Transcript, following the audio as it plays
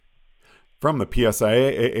From the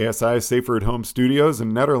PSIA ASI Safer at Home studios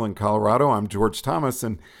in Nederland, Colorado, I'm George Thomas,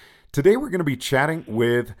 and today we're going to be chatting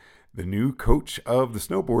with the new coach of the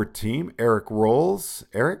snowboard team, Eric Rolls.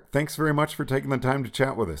 Eric, thanks very much for taking the time to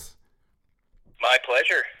chat with us. My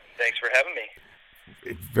pleasure. Thanks for having me.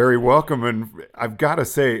 Very welcome, and I've got to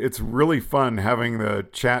say, it's really fun having the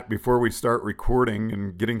chat before we start recording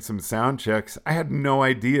and getting some sound checks. I had no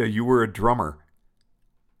idea you were a drummer.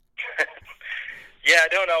 Yeah, I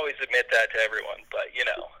don't always admit that to everyone, but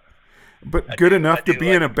But good enough to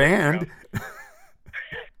be in a band.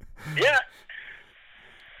 Yeah.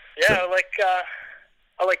 I like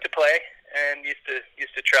to play, and used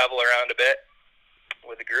to travel around a bit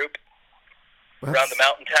with a group around the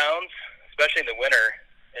mountain towns, especially in the winter.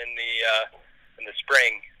 In the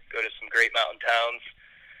spring, go to some great mountain towns,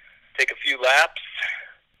 take a few laps,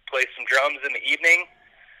 play some drums in the evening.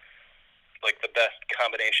 Like the best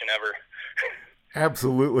combination ever.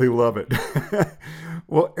 Absolutely love it.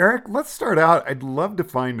 Well, Eric, let's start out. I'd love to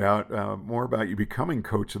find out more about you becoming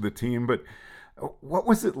coach of the team, but what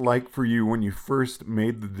was it like for you when you first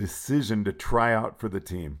made the decision to try out for the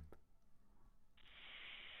team?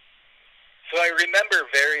 So I remember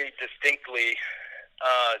very distinctly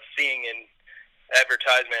seeing an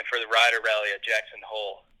advertisement for the Rider Rally at Jackson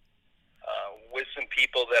Hole with some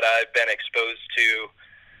people that I've been exposed to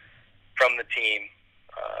from the team.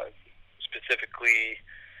 Specifically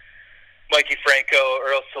Mikey Franco,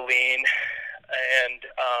 Earl Saline, and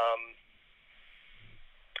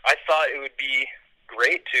I thought it would be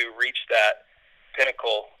great to reach that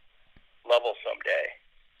pinnacle level someday.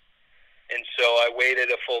 And so I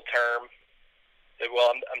waited a full term. Said,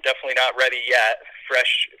 well, I'm definitely not ready yet.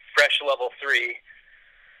 Fresh level 3,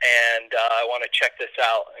 and I want to check this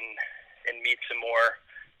out and meet some more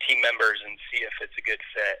team members and see if it's a good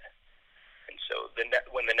fit. And so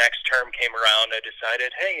when the next term came around, I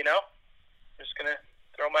decided, hey, I'm just going to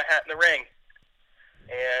throw my hat in the ring.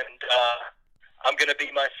 And I'm going to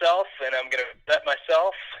be myself, and I'm going to bet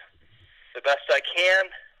myself the best I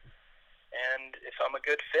can. And if I'm a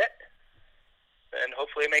good fit, then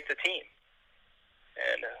hopefully I make the team.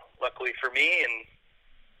 And luckily for me, in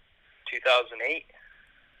 2008,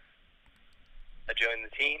 I joined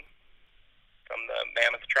the team from the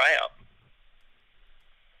Mammoth tryout.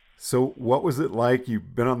 So what was it like?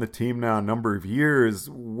 You've been on the team now a number of years.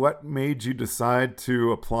 What made you decide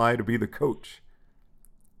to apply to be the coach?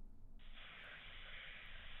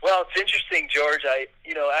 Well, it's interesting, George.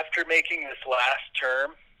 After making this last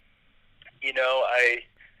term, I'd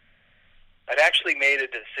actually made a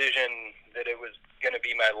decision that it was going to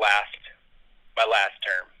be my last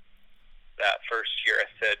term. That first year,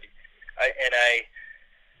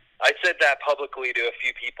 I said that publicly to a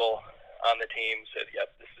few people on the team. Said,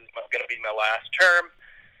 yep, this is going to be my last term.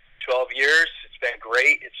 12 years. It's been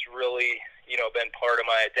great. It's really, been part of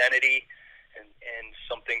my identity and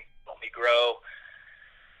something that helped me grow.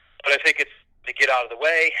 But I think it's to get out of the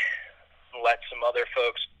way and let some other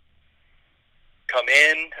folks come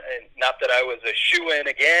in. And not that I was a shoo-in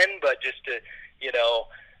again, but just to, and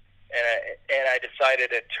I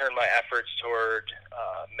decided to turn my efforts toward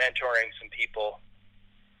mentoring some people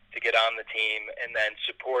to get on the team, and then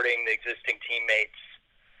supporting the existing teammates.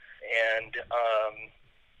 And,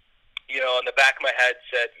 in the back of my head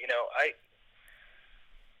said, it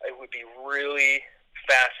would be really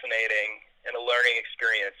fascinating and a learning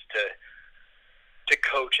experience to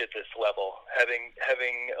coach at this level.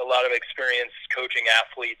 Having a lot of experience coaching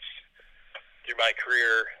athletes through my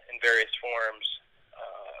career in various forms,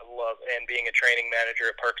 and being a training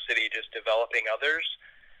manager at Park City, just developing others,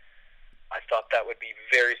 I thought that would be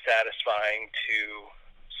very satisfying to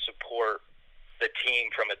support the team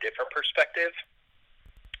from a different perspective.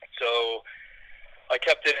 So I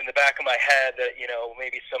kept it in the back of my head that,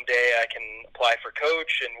 maybe someday I can apply for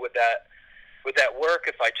coach, and would that work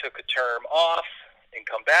if I took a term off and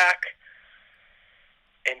come back?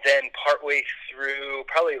 And then partway through,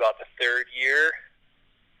 probably about the third year,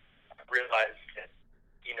 I realized that,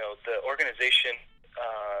 the organization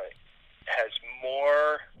has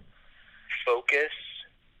more focus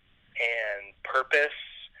and purpose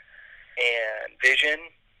and vision,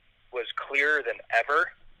 was clearer than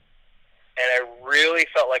ever. And I really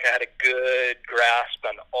felt like I had a good grasp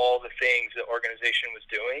on all the things the organization was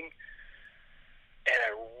doing. And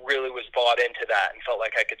I really was bought into that and felt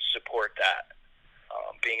like I could support that.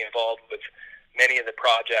 Being involved with many of the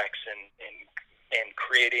projects and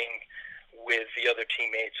creating with the other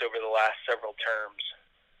teammates over the last several terms,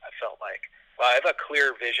 I felt like, well, I have a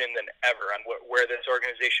clearer vision than ever on where this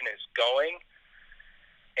organization is going,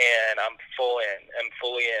 and I'm full in. I'm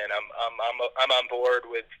fully in. I'm on board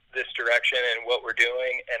with this direction and what we're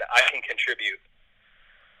doing, and I can contribute.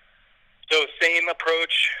 So same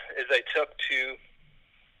approach as I took to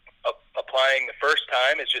applying the first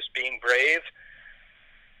time is just being brave,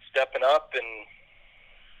 stepping up, and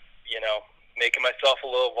making myself a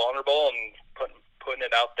little vulnerable and putting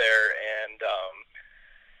it out there. And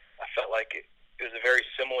I felt like it was a very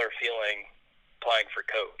similar feeling applying for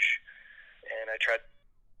coach. And I tried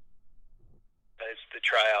the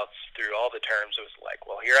tryouts through all the terms. It was like,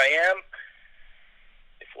 well, here I am.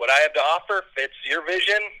 If what I have to offer fits your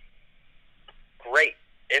vision, great.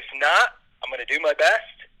 If not, I'm going to do my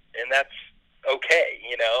best, and that's okay,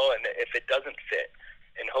 and if it doesn't fit,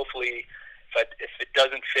 and hopefully if it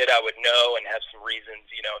doesn't fit, I would know and have some reasons,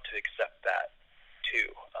 to accept that too.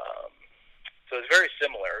 So it's very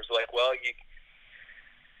similar. It's like, well, you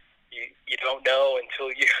don't know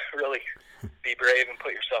until you really be brave and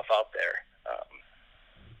put yourself out there.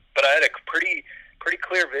 But I had a pretty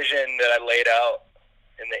clear vision that I laid out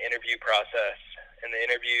in the interview process. In the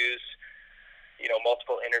interviews,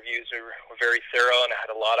 multiple interviews were very thorough, and I had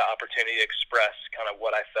a lot of opportunity to express kind of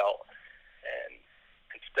what I felt. And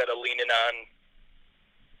instead of leaning on,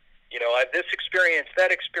 I have this experience,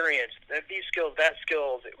 that experience, these skills, that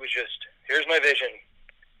skills, it was just, here's my vision.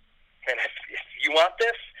 And if you want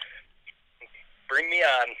this, bring me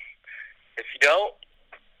on. If you don't,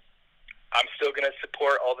 I'm still going to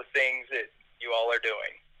support all the things that you all are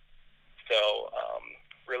doing. So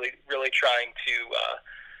really trying to,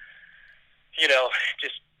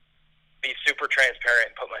 just be super transparent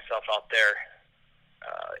and put myself out there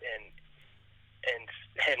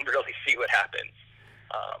and really see what happens.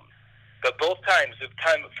 But both times,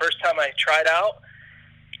 first time I tried out,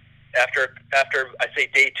 after I say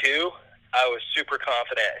day 2, I was super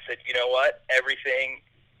confident. I said, you know what, everything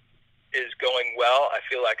is going well. I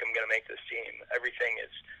feel like I'm going to make this team. Everything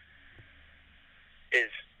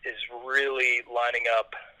is really lining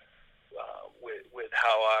up with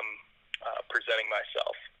how I'm presenting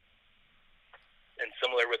myself. And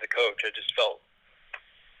similar with the coach, I just felt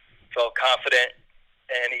confident.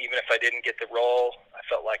 And even if I didn't get the role, I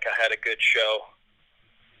felt like I had a good show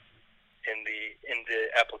in the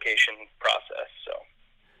application process. So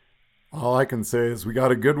all I can say is we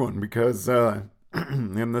got a good one because, and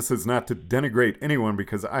this is not to denigrate anyone,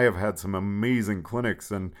 because I have had some amazing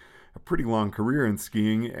clinics and a pretty long career in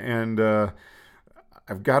skiing, and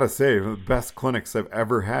I've got to say the best clinics I've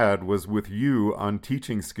ever had was with you on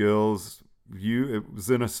teaching skills. It was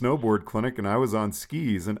in a snowboard clinic, and I was on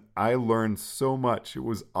skis, and I learned so much. It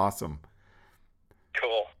was awesome.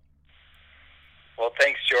 Cool. Well,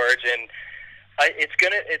 thanks, George. And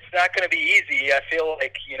it's not gonna be easy. I feel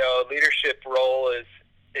like a leadership role is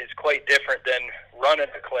quite different than running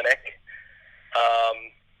a clinic. A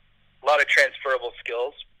lot of transferable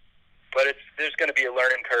skills, but there's going to be a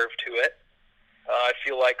learning curve to it. I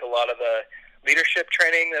feel like a lot of the leadership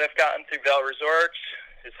training that I've gotten through Val Resorts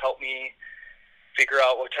has helped me figure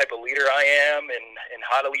out what type of leader I am and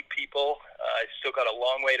how to lead people. I still got a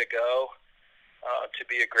long way to go to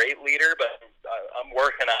be a great leader, but I'm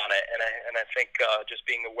working on it, and I think just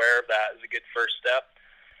being aware of that is a good first step.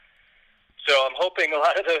 So I'm hoping a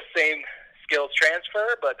lot of those same skills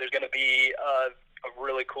transfer, but there's going to be a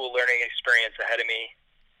really cool learning experience ahead of me,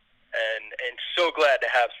 and so glad to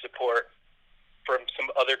have support from some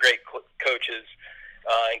other great coaches,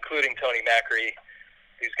 including Tony Macri,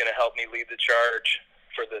 who's going to help me lead the charge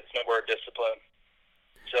for the snowboard discipline.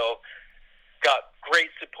 So got great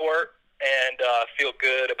support and feel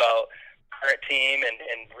good about our team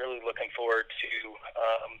and really looking forward to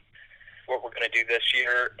what we're going to do this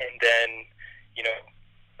year, and then,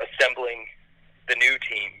 assembling the new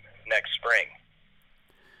team next spring.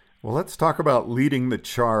 Well, let's talk about leading the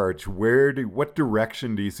charge. What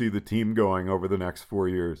direction do you see the team going over the next 4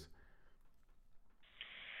 years?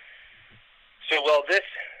 So,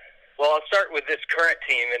 I'll start with this current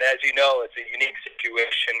team, and as you know, it's a unique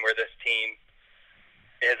situation where this team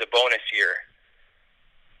is a bonus year.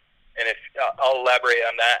 And I'll elaborate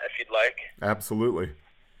on that if you'd like. Absolutely.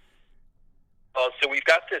 So we've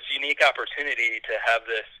got this unique opportunity to have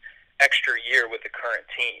this extra year with the current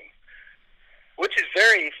team, which is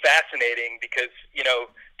very fascinating because,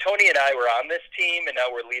 Tony and I were on this team, and now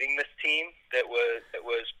we're leading this team that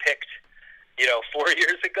was picked, 4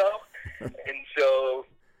 years ago. And so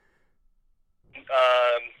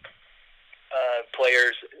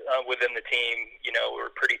players within the team, we're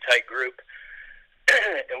a pretty tight group.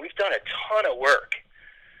 And we've done a ton of work.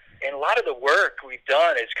 And a lot of the work we've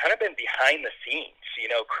done has kind of been behind the scenes,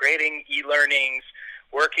 creating e-learnings,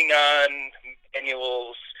 working on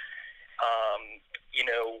manuals,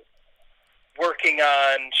 working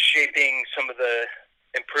on shaping some of the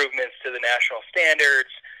improvements to the national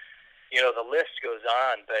standards. The list goes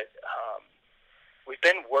on, but we've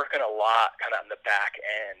been working a lot kind of on the back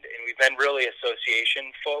end, and we've been really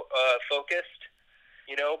association focused,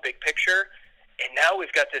 big picture. And now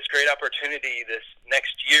we've got this great opportunity this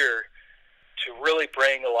next year to really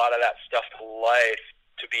bring a lot of that stuff to life,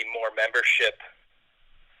 to be more membership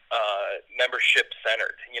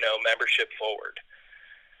centered, membership forward.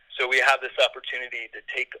 So we have this opportunity to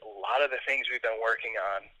take a lot of the things we've been working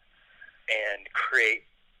on and create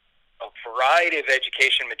a variety of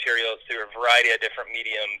education materials through a variety of different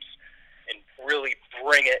mediums and really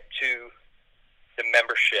bring it to the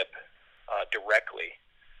membership directly,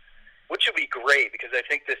 which would be great because I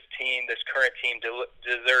think this current team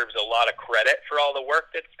deserves a lot of credit for all the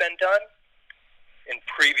work that's been done. And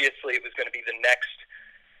previously it was going to be the next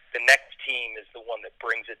team is the one that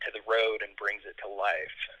brings it to the road and brings it to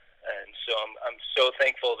life. And so I'm so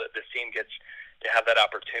thankful that this team gets to have that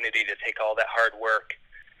opportunity to take all that hard work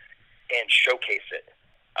and showcase it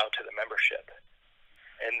out to the membership.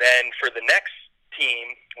 And then for the next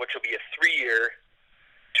team, which will be a 3-year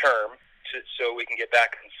term, so we can get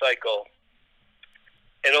back in cycle,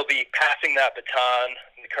 it'll be passing that baton,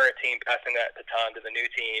 the current team passing that baton to the new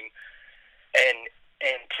team, and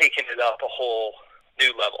taking it up a whole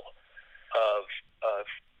new level of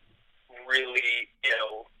really,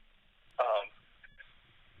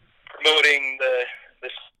 promoting the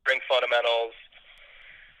spring fundamentals,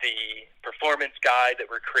 the performance guide that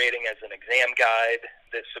we're creating as an exam guide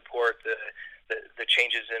that support the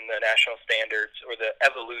changes in the national standards, or the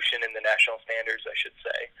evolution in the national standards, I should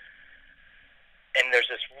say. And there's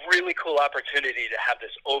this really cool opportunity to have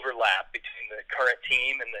this overlap between the current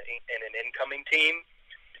team and an incoming team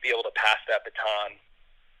to be able to pass that baton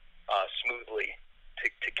smoothly,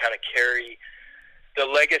 to kind of carry the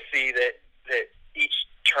legacy that each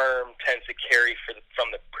term tends to carry from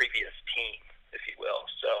the previous team, if you will.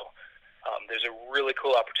 So there's a really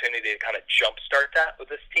cool opportunity to kind of jumpstart that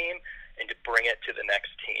with this team and to bring it to the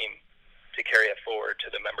next team to carry it forward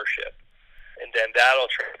to the membership. And then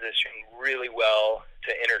that'll transition really well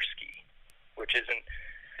to interski, which isn't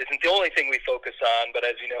the only thing we focus on, but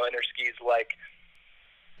as you know, interski is like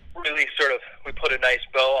really sort of, we put a nice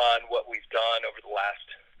bow on what we've done over the last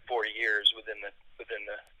 4 years within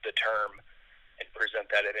the term and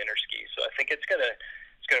present that at interski. So I think it's gonna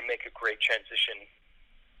make a great transition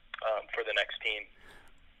for the next team.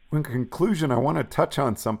 In conclusion, I want to touch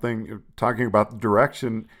on something, talking about the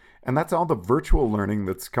direction, and that's all the virtual learning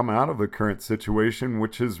that's come out of the current situation,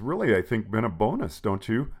 which has really, I think, been a bonus, don't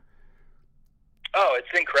you? Oh,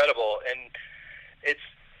 it's incredible. And it's,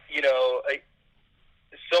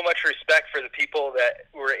 so much respect for the people that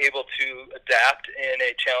were able to adapt in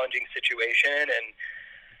a challenging situation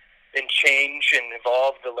and change and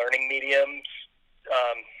evolve the learning mediums,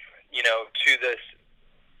 to this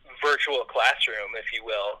virtual classroom, if you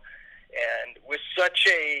will. And with such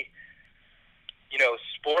a,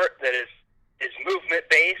 sport that is movement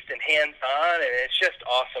based and hands on, and it's just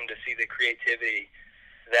awesome to see the creativity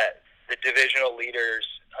that the divisional leaders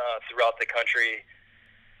throughout the country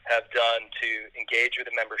have done to engage with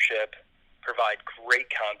the membership, provide great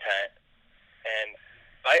content. And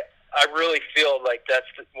I really feel like that's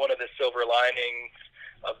one of the silver linings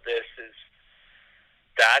of this, is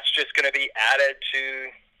that's just going to be added to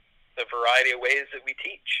the variety of ways that we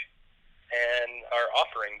teach and our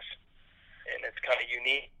offerings. And it's kind of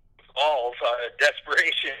unique, all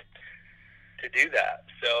desperation to do that.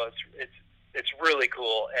 So it's really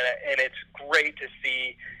cool, and it's great to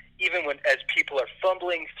see, even as people are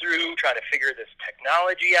fumbling through trying to figure this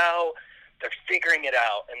technology out, they're figuring it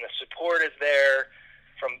out, and the support is there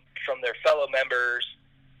from their fellow members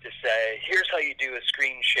to say, here's how you do a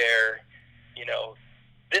screen share.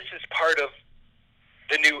 This is part of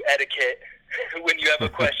the new etiquette when you have a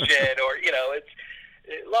question, or it's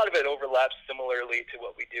a lot of it overlaps similarly to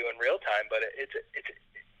what we do in real time, but it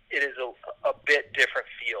is a bit different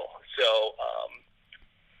feel. So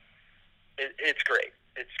it's great.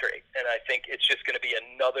 It's great, and I think it's just going to be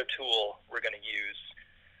another tool we're going to use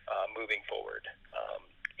moving forward.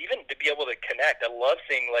 Even to be able to connect, I love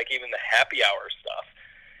seeing even the happy hour stuff.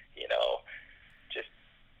 Just,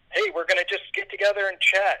 hey, we're going to just get together and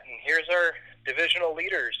chat, and here's our divisional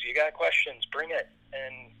leaders. You got questions, bring it,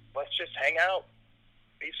 and let's just hang out,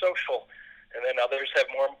 be social. And then others have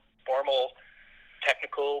more formal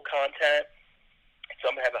technical content.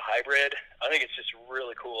 Some have a hybrid. I think it's just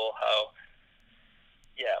really cool how,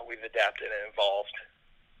 we've adapted and evolved,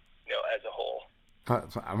 as a whole.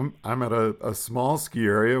 So I'm at a small ski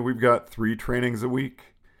area. We've got 3 trainings a week.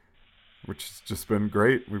 which has just been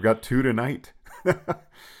great. We've got 2 tonight.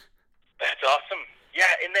 That's awesome.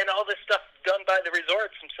 Yeah, and then all this stuff done by the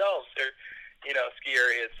resorts themselves, or ski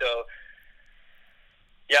areas. So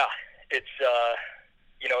yeah, it's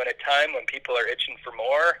in a time when people are itching for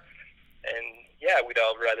more, and yeah, we'd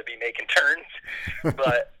all rather be making turns,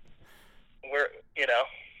 but we're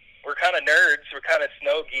kind of nerds. We're kind of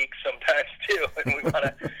snow geeks sometimes too, and we want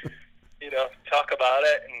to talk about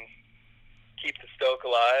it and keep the stoke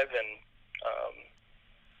alive. And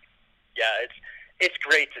yeah, it's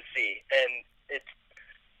great to see, and it's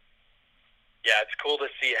cool to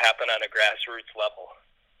see it happen on a grassroots level.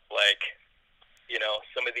 Like,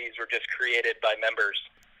 some of these were just created by members,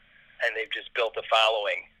 and they've just built a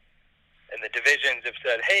following. And the divisions have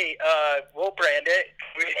said, hey, we'll brand it.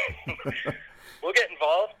 We'll get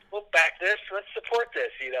involved. We'll back this. Let's support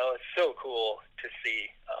this. It's so cool to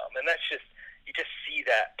see. And that's just, you just see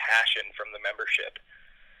that passion from the membership,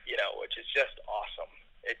 which is just awesome.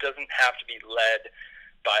 It doesn't have to be led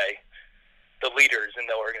by the leaders in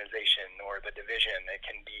the organization or the division. It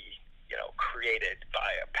can be, created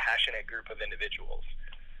by a passionate group of individuals.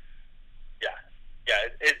 Yeah,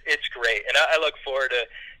 it's great, and I look forward to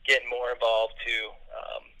getting more involved too.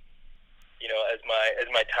 As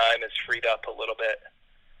my time has freed up a little bit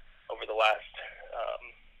over the last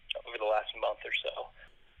month or so.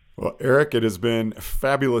 Well, Eric, it has been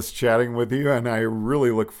fabulous chatting with you, and I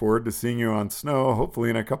really look forward to seeing you on snow, hopefully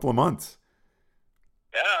in a couple of months.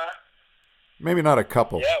 Yeah. Maybe not a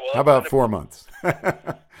couple. Yeah, well, how about 4 months?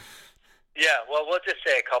 Yeah, well, we'll just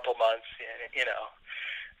say a couple months.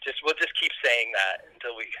 We'll just keep saying that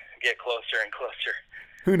until we get closer and closer.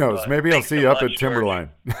 Who knows? Maybe I'll see you up at Timberline.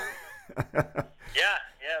 Yeah,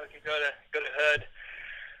 we could go to Hood.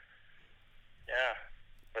 Yeah,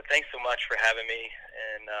 but thanks so much for having me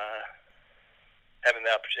and having the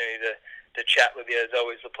opportunity to chat with you. It's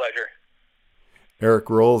always a pleasure. Eric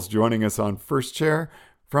Rolls joining us on First Chair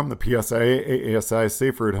from the PSIA AASI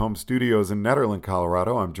Safer at Home Studios in Nederland,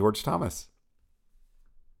 Colorado. I'm George Thomas.